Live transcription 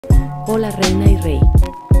Hola Reina y Rey.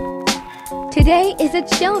 Today is a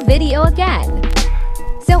chill video again.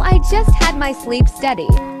 So I just had my sleep study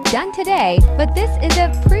done today, but this is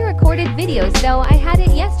a pre-recorded video, so I had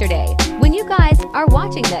it yesterday when you guys are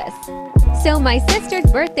watching this. So my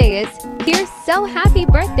sister's birthday is here, so happy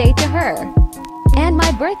birthday to her. And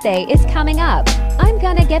my birthday is coming up. I'm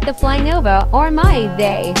gonna get the Fly Nova or my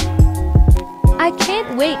day. I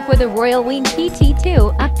can't wait for the Royal Wing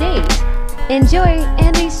PT2 update. Enjoy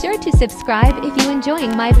and be sure to subscribe if you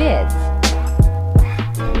enjoying my vids.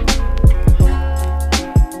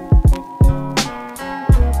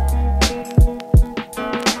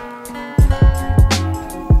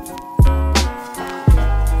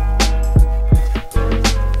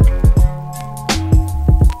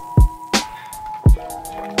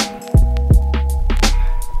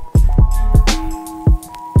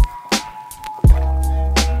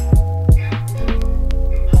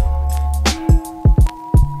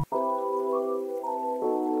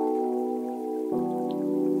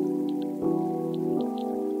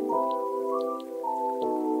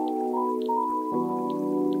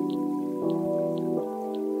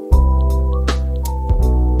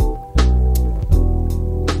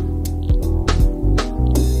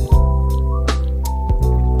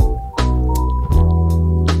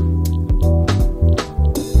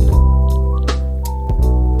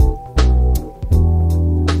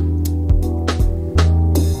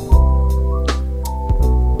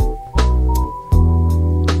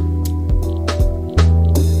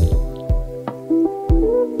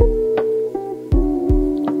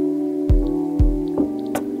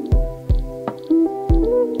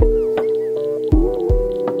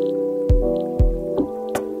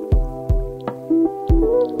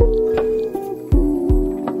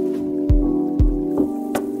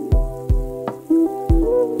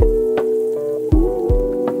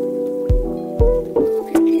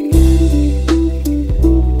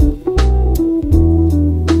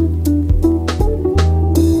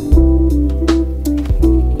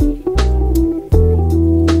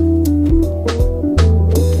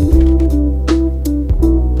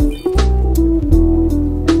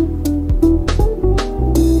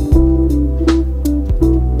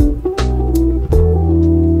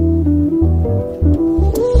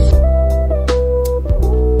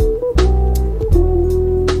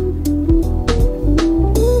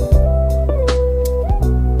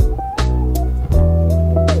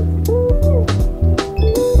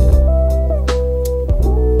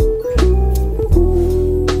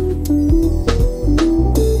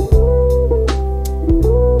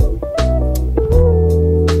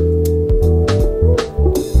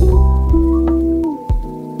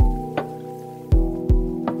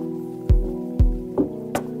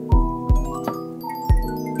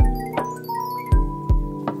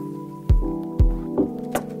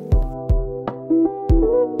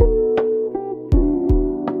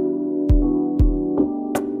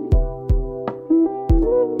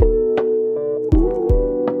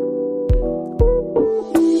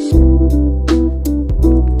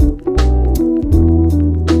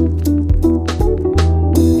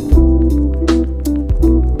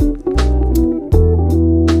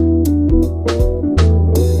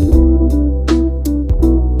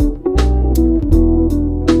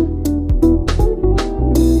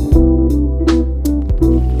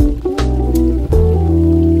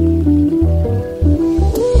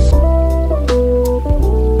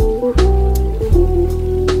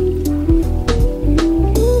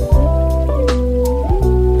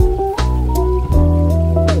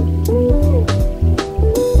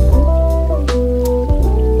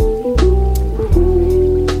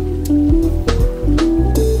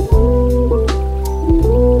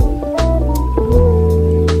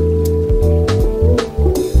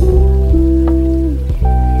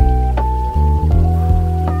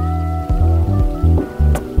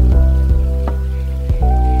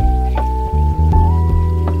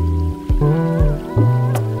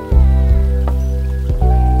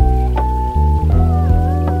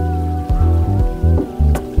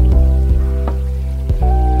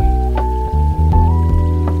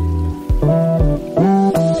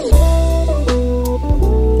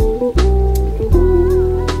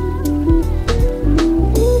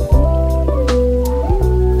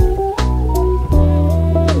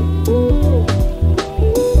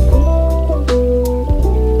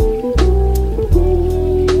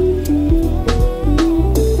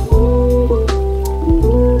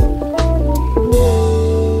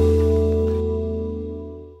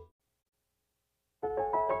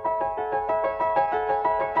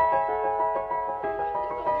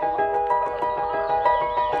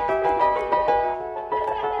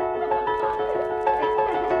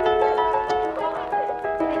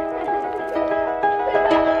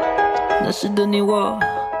 那时的你我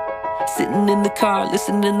 ，Sitting in the car,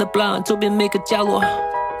 listening the blind， 周边每个角落，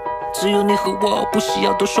只有你和我，不需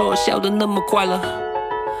要多说，笑得那么快乐。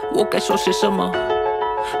我该说些什么？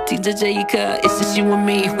停在这一刻，一丝希望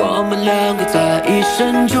迷惑我们两个在一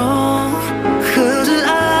生中合着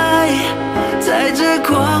爱，在这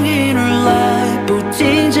光阴而来，不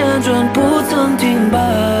停辗转，不曾停摆。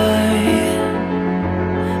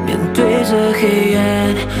面对着黑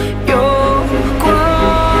暗，有光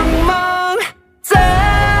芒在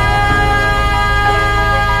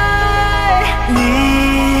你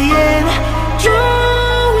眼中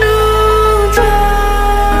流转。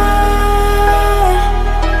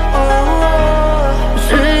时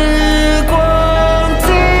光停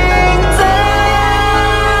在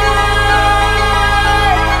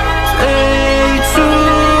最初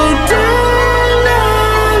的那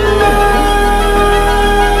么。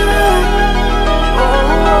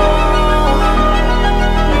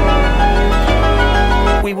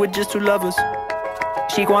We were just two lovers，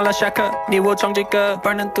 习惯了下课，你我唱着歌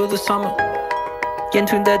 ，Burning through the summer， 眼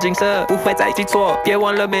前的景色不会再记错，别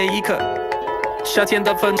忘了每一刻，夏天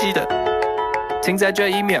的分期的，停在这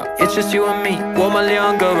一秒 ，It's just you and me， 我们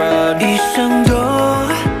两个人，一生都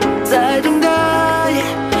在等待，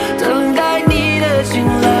等待你的醒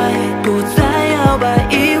来，不再摇摆，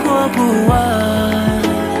疑惑不安，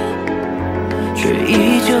却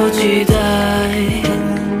依旧期待。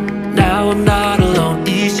Now I'm not alone，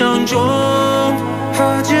 一生中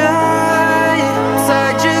合着爱，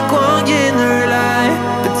在这光阴而来，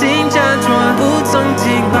不停辗转，不曾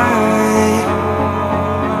停摆，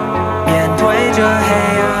面对着黑